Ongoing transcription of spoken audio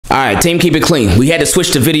All right, team, keep it clean. We had to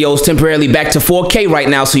switch the videos temporarily back to 4K right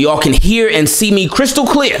now so y'all can hear and see me crystal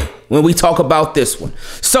clear when we talk about this one.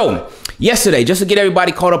 So, yesterday, just to get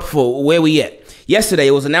everybody caught up for where we at. Yesterday,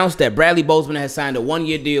 it was announced that Bradley Bozeman has signed a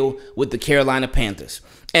one-year deal with the Carolina Panthers.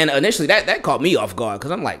 And initially, that caught me off guard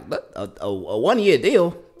because I'm like, a one-year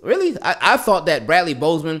deal? Really? I thought that Bradley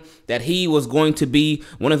Bozeman, that he was going to be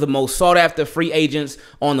one of the most sought-after free agents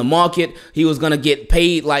on the market. He was going to get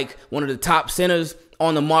paid like one of the top centers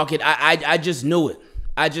on the market. I just knew it.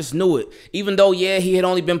 I just knew it. Even though, yeah, he had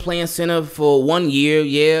only been playing center for 1 year,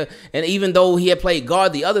 yeah. And even though he had played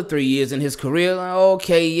guard the other 3 years in his career,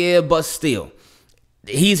 okay, yeah, but still.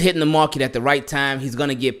 He's hitting the market at the right time. He's going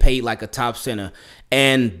to get paid like a top center.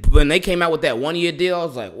 And when they came out with that one-year deal, I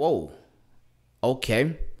was like, whoa,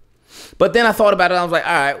 okay. But then I thought about it. I was like,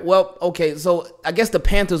 all right, well, okay. So I guess the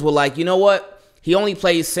Panthers were like, you know what? He only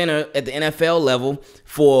plays center at the NFL level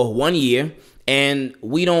for 1 year. And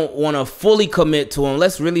we don't want to fully commit to him.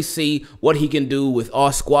 Let's really see what he can do with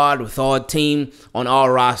our squad, with our team, on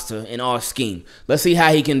our roster, in our scheme. Let's see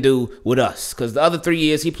how he can do with us. Because the other 3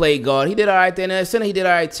 years he played guard, he did all right there. And at center, he did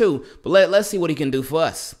all right too. But let's see what he can do for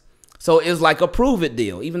us. So it's like a prove-it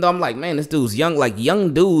deal. Even though I'm like, man, this dude's young. Like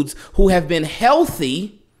young dudes who have been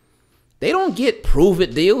healthy, they don't get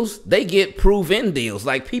prove-it deals. They get prove-in deals.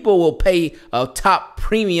 Like people will pay a top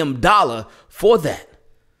premium dollar for that.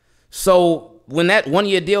 So when that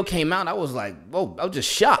one-year deal came out, I was like, whoa, I was just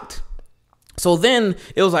shocked. So then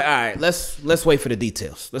it was like, all right, let's wait for the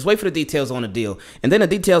details. Let's wait for the details on the deal. And then the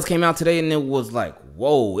details came out today, and it was like,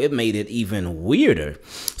 whoa, it made it even weirder.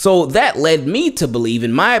 So that led me to believe,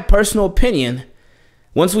 in my personal opinion,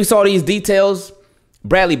 once we saw these details,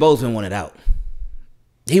 Bradley Bozeman wanted out.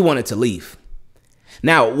 He wanted to leave.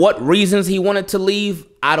 Now, what reasons he wanted to leave,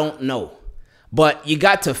 I don't know. But you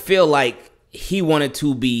got to feel like he wanted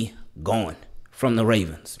to be gone from the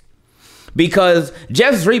Ravens. Because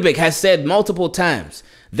Jeff Zrebiec has said multiple times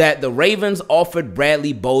that the Ravens offered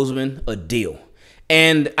Bradley Bozeman a deal.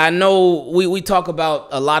 And I know we talk about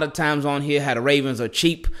a lot of times on here how the Ravens are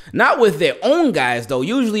cheap. Not with their own guys, though.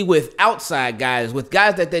 Usually with outside guys, with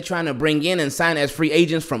guys that they're trying to bring in and sign as free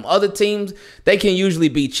agents from other teams. They can usually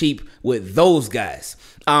be cheap with those guys.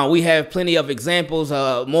 We have plenty of examples.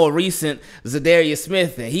 More recent, Zadarius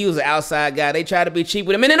Smith, and he was an outside guy. They tried to be cheap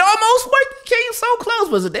with him, and it almost worked. It came so close,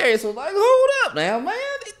 but Zadarius was like, hold up now, man.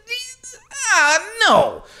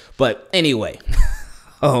 No. But anyway,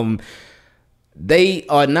 they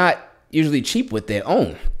are not usually cheap with their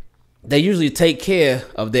own. They usually take care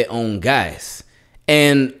of their own guys.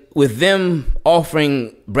 And with them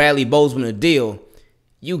offering Bradley Bozeman a deal,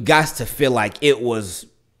 you got to feel like it was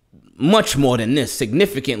much more than this,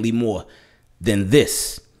 significantly more than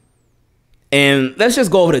this. And let's just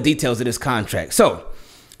go over the details of this contract. So,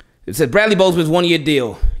 it said Bradley Bozeman's one-year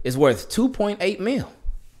deal is worth $2.8 million.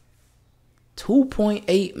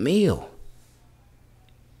 $2.8 million.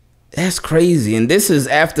 That's crazy. And this is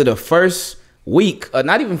after the first week,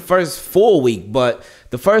 not even first full week, but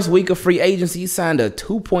the first week of free agency, he signed a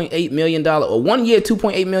 $2.8 million, a one-year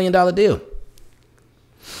 $2.8 million deal.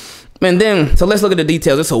 And then, so let's look at the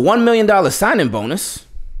details. It's a $1 million signing bonus,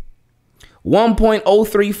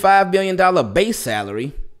 $1.035 billion base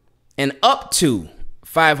salary, and up to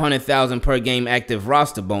 $500,000 per game active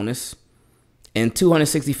roster bonus, and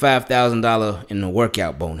 $265,000 in the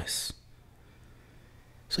workout bonus.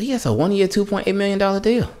 So he has a one-year $2.8 million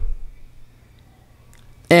deal.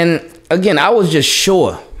 And again, I was just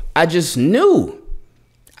sure. I just knew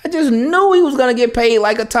he was gonna get paid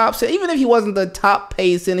like a top center. Even if he wasn't the top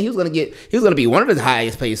paid center, he was gonna be one of the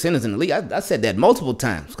highest paid centers in the league. I said that multiple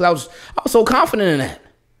times because I was so confident in that.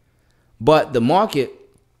 But the market,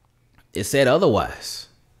 it said otherwise.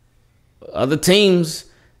 Other teams,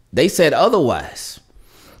 they said otherwise.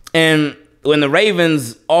 And when the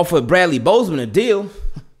Ravens offered Bradley Bozeman a deal,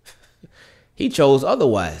 he chose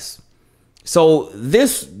otherwise. So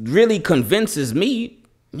this really convinces me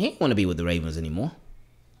he didn't want to be with the Ravens anymore.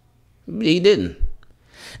 He didn't.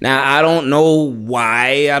 Now, I don't know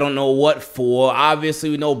why. I don't know what for. Obviously,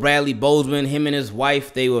 we know Bradley Bozeman, him and his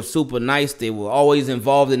wife, they were super nice. They were always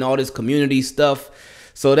involved in all this community stuff.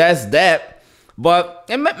 So that's that. But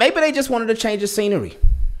maybe they just wanted to change the scenery.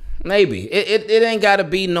 Maybe. It ain't got to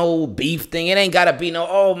be no beef thing. It ain't got to be no,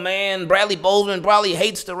 oh, man, Bradley Bozeman probably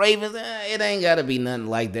hates the Ravens. It ain't got to be nothing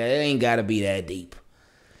like that. It ain't got to be that deep.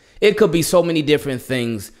 It could be so many different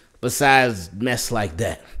things besides mess like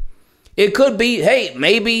that. It could be, hey,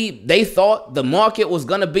 maybe they thought the market was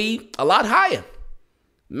going to be a lot higher.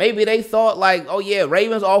 Maybe they thought like, oh, yeah,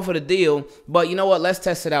 Ravens offered a deal, but you know what? Let's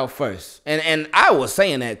test it out first. And I was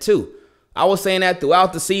saying that too. I was saying that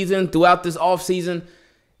throughout the season, throughout this offseason.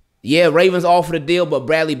 Yeah, Ravens offered a deal, but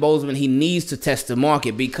Bradley Bozeman, he needs to test the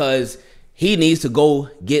market because he needs to go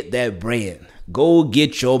get that bread. Go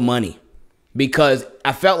get your money. Because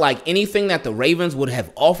I felt like anything that the Ravens would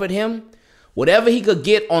have offered him, whatever he could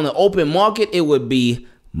get on the open market, it would be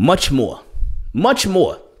much more. Much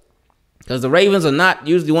more. Because the Ravens are not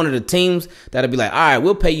usually one of the teams that'll be like, all right,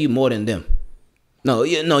 we'll pay you more than them. No,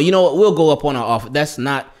 you know what? We'll go up on our offer. That's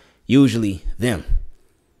not usually them.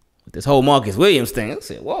 With this whole Marcus Williams thing, I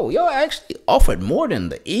said, whoa, y'all actually offered more than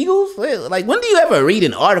the Eagles? Like, when do you ever read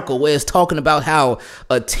an article where it's talking about how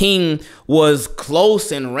a team was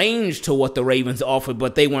close in range to what the Ravens offered,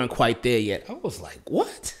 but they weren't quite there yet? I was like,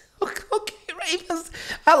 what? Okay, Ravens.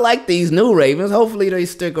 I like these new Ravens. Hopefully they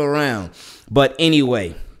stick around. But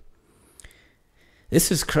anyway,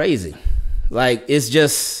 this is crazy. Like, it's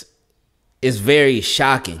very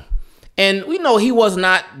shocking. And we know he was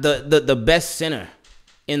not the best center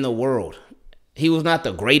in the world. He was not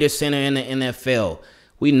the greatest center in the NFL.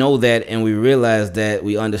 We know that, and we realize that,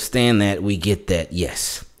 we understand that, we get that.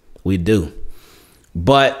 Yes, we do.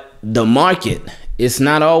 But the market, it's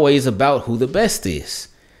not always about who the best is.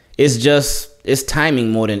 It's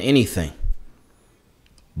timing more than anything.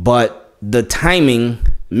 But the timing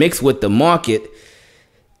mixed with the market,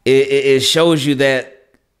 it shows you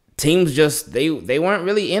that teams just, they weren't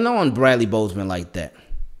really in on Bradley Bozeman like that.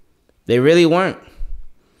 They really weren't.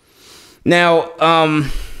 Now,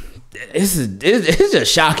 it's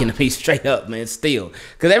just shocking to me straight up, man, still.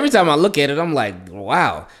 Because every time I look at it, I'm like,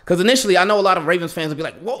 wow. Because initially, I know a lot of Ravens fans will be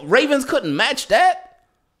like, well, Ravens couldn't match that.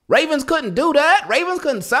 Ravens couldn't do that. Ravens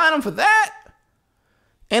couldn't sign him for that.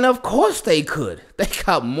 And of course they could. They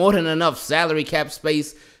got more than enough salary cap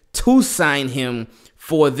space to sign him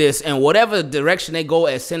for this. And whatever direction they go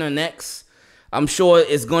at center next, I'm sure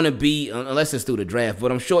it's going to be, unless it's through the draft,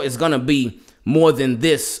 but I'm sure it's going to be more than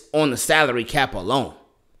this on the salary cap alone.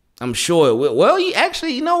 I'm sure it will. Well,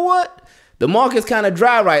 you know what? The market's kind of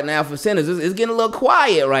dry right now for centers. It's getting a little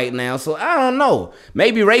quiet right now. So I don't know.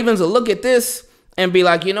 Maybe Ravens will look at this and be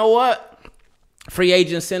like, you know what? Free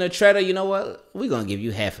agent center Treader, you know what? We're going to give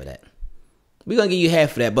you half of that. We're going to give you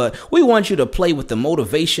half of that. But we want you to play with the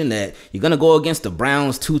motivation that you're going to go against the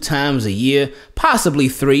Browns 2 times a year, possibly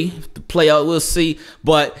 3. The playoff, we'll see.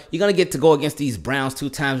 But you're going to get to go against these Browns 2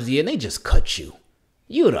 times a year, and they just cut you.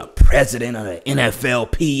 You're the president of the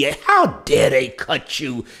NFLPA. How dare they cut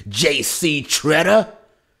you, J.C. Treader?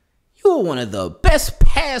 You're one of the best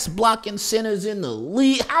pass blocking centers in the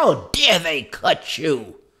league. How dare they cut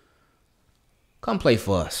you? Come play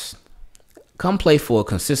for us. Come play for a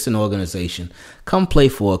consistent organization. Come play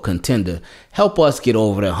for a contender. Help us get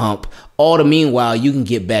over the hump. All the meanwhile, you can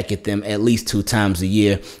get back at them at least 2 times a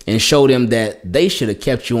year and show them that they should have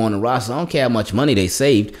kept you on the roster. I don't care how much money they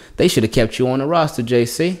saved. They should have kept you on the roster,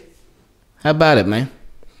 JC. How about it, man?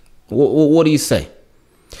 What do you say?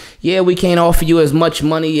 Yeah, we can't offer you as much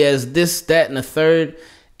money as this, that, and the third.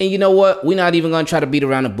 And you know what? We're not even going to try to beat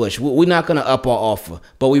around the bush. We're not going to up our offer.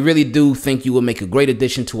 But we really do think you will make a great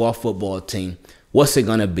addition to our football team. What's it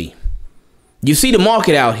going to be? You see the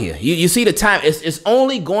market out here. You see the time. It's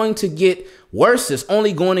only going to get worse. It's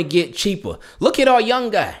only going to get cheaper. Look at our young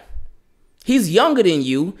guy. He's younger than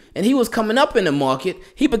you, and he was coming up in the market.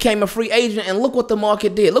 He became a free agent, and look what the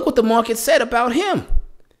market did. Look what the market said about him.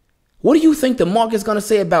 What do you think the market's going to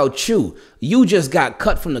say about you? You just got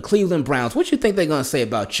cut from the Cleveland Browns. What you think they're going to say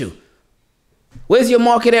about you? Where's your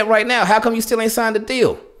market at right now? How come you still ain't signed a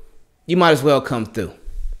deal? You might as well come through.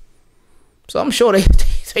 So I'm sure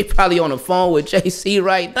they probably on the phone with JC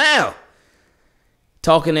right now.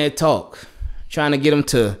 Talking their talk. Trying to get them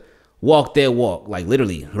to walk their walk. Like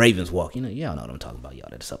literally, Ravens walk. You know, y'all know what I'm talking about. Y'all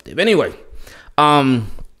that's up there. But anyway,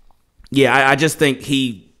 yeah, I just think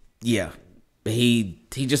he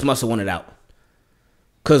just must have wanted out.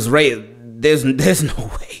 Because there's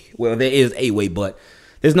no way. Well, there is a way, but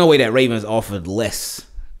there's no way that Ravens offered less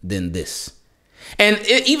than this. And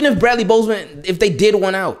even if Bradley Bozeman, if they did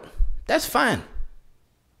one out, that's fine.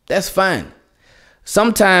 That's fine.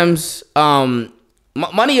 Sometimes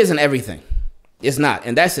money isn't everything. It's not.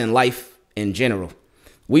 And that's in life in general.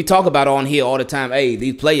 We talk about on here all the time, hey,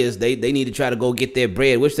 these players, they need to try to go get their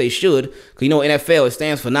bread, which they should. Because, you know, NFL, it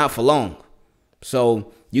stands for not for long.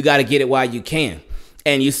 So you got to get it while you can.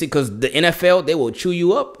 And you see, because the NFL, they will chew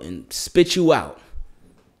you up and spit you out.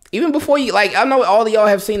 Even before you, like, I know all of y'all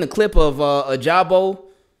have seen the clip of Ajabo,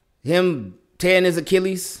 him tearing his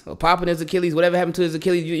Achilles or popping his Achilles, whatever happened to his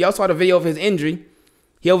Achilles. Y'all saw the video of his injury.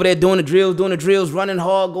 He over there doing the drills, running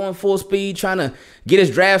hard, going full speed, trying to get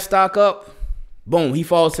his draft stock up. Boom, he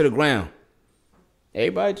falls to the ground.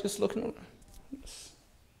 Everybody just looking around.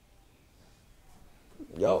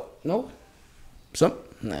 Yo, no.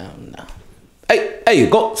 No. Hey,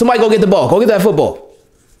 go! Somebody go get the ball. Go get that football.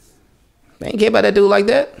 They ain't care about that dude like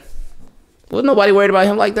that. Was nobody worried about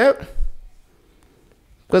him like that?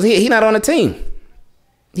 Because he not on the team.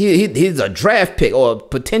 He's a draft pick or a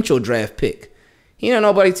potential draft pick. He ain't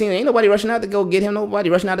nobody team. Ain't nobody rushing out to go get him. Nobody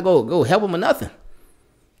rushing out to go help him or nothing.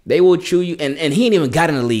 They will chew you, and he ain't even got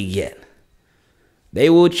in the league yet. They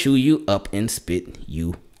will chew you up and spit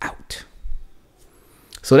you out.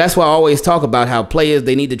 So that's why I always talk about how players,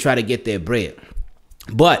 they need to try to get their bread.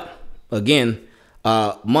 But again,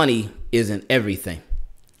 money isn't everything.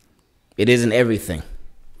 It isn't everything.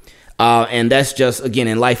 And that's just, again,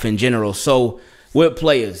 in life in general. So with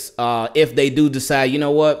players, if they do decide, you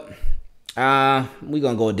know what, we're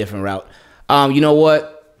going to go a different route. You know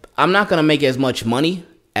what, I'm not going to make as much money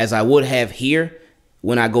as I would have here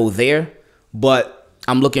when I go there. But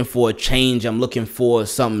I'm looking for a change. I'm looking for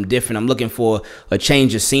something different. I'm looking for a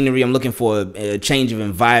change of scenery. I'm looking for a change of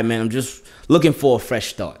environment. I'm just looking for a fresh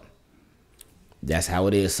start. That's how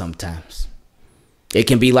it is sometimes. It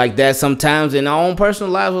can be like that sometimes in our own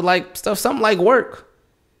personal lives with like stuff, something like work.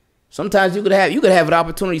 Sometimes you could have an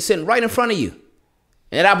opportunity sitting right in front of you.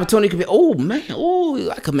 And that opportunity could be, oh man, oh,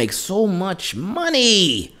 I could make so much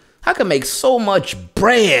money. I could make so much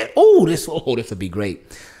bread. Oh, this would be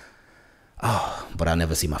great. Oh, but I'll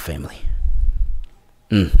never see my family.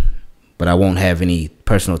 But I won't have any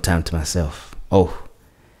personal time to myself. Oh,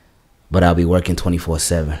 but I'll be working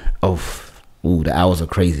 24/7. Oh, ooh, the hours are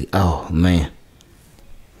crazy. Oh, man.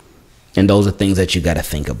 And those are things that you got to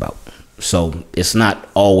think about. So it's not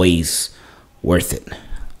always worth it.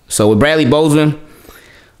 So with Bradley Bozeman,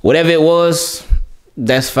 whatever it was,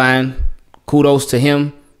 that's fine. Kudos to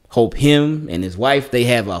him. Hope him and his wife, they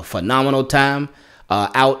have a phenomenal time.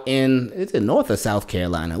 Out in, is it North or South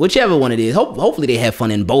Carolina? Whichever one it is. Hopefully they have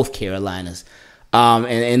fun in both Carolinas.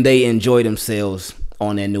 And they enjoy themselves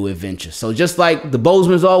on their new adventure. So just like the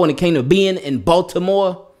Bozemans are when it came to being in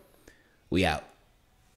Baltimore, we out.